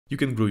You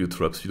can grow your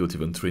traps without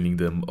even training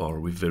them or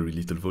with very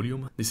little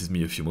volume. This is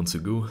me a few months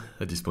ago.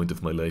 At this point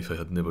of my life I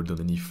had never done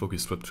any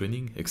focus trap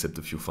training except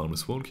a few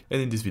farmers walk,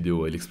 and in this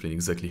video I'll explain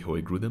exactly how I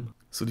grew them.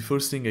 So the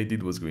first thing I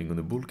did was going on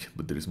a bulk,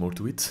 but there is more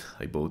to it.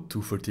 I bought two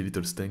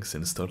 30-liter tanks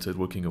and started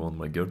working around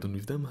my garden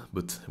with them,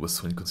 but I was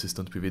so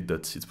inconsistent with it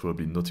that it's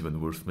probably not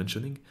even worth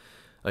mentioning.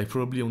 I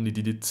probably only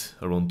did it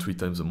around 3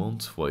 times a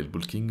month while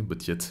bulking,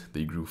 but yet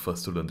they grew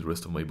faster than the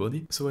rest of my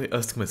body. So I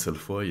asked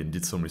myself why and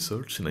did some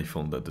research, and I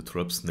found that the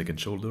traps, neck and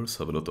shoulders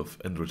have a lot of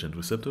androgen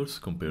receptors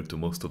compared to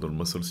most other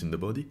muscles in the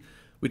body,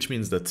 which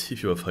means that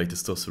if you have high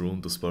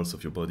testosterone, those parts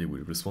of your body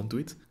will respond to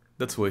it.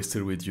 That's why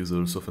steroid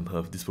users often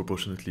have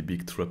disproportionately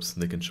big traps,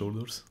 neck and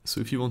shoulders.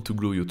 So if you want to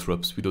grow your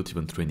traps without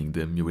even training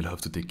them, you will have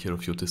to take care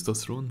of your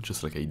testosterone,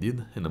 just like I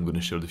did, and I'm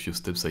gonna share the few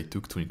steps I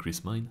took to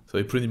increase mine. So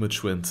I pretty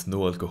much went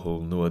no alcohol,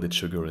 no added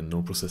sugar and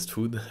no processed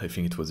food. I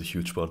think it was a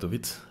huge part of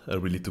it. I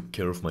really took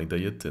care of my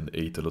diet and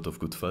ate a lot of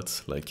good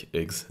fats, like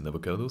eggs and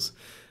avocados,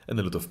 and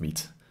a lot of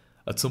meat.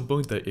 At some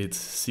point I ate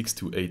 6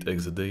 to 8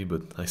 eggs a day,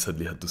 but I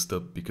sadly had to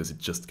stop because it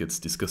just gets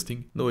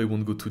disgusting. No, I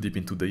won't go too deep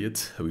into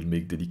diet, I will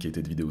make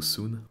dedicated videos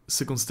soon.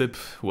 Second step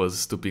was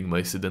stopping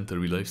my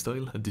sedentary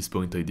lifestyle. At this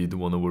point I did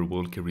 1 hour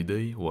walk every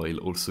day while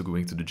also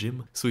going to the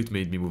gym, so it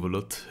made me move a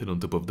lot, and on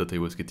top of that I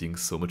was getting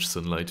so much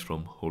sunlight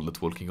from all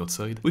that walking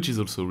outside, which is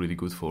also really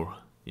good for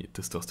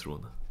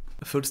testosterone.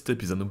 Third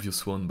step is an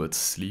obvious one, but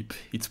sleep.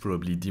 It's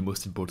probably the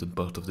most important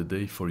part of the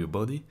day for your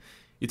body.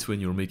 It's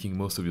when you're making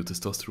most of your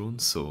testosterone,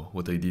 so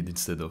what I did,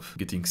 instead of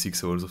getting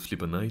 6 hours of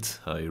sleep a night,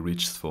 I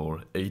reached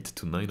for 8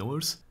 to 9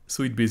 hours.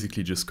 So it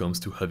basically just comes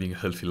to having a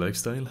healthy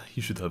lifestyle.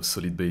 You should have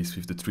solid base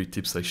with the 3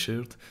 tips I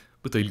shared,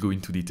 but I'll go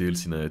into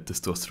details in a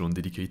testosterone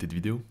dedicated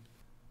video.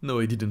 No,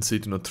 I didn't say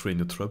to not train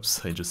your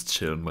traps, I just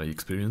shared my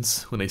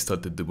experience. When I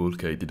started the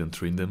bulk I didn't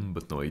train them,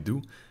 but now I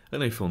do,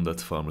 and I found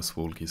that farmer's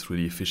walk is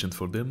really efficient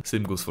for them.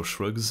 Same goes for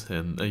shrugs,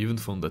 and I even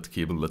found that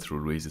cable lateral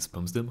raises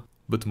pumps them.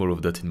 But more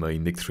of that in my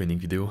neck training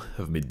video.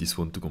 I've made this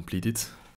one to complete it.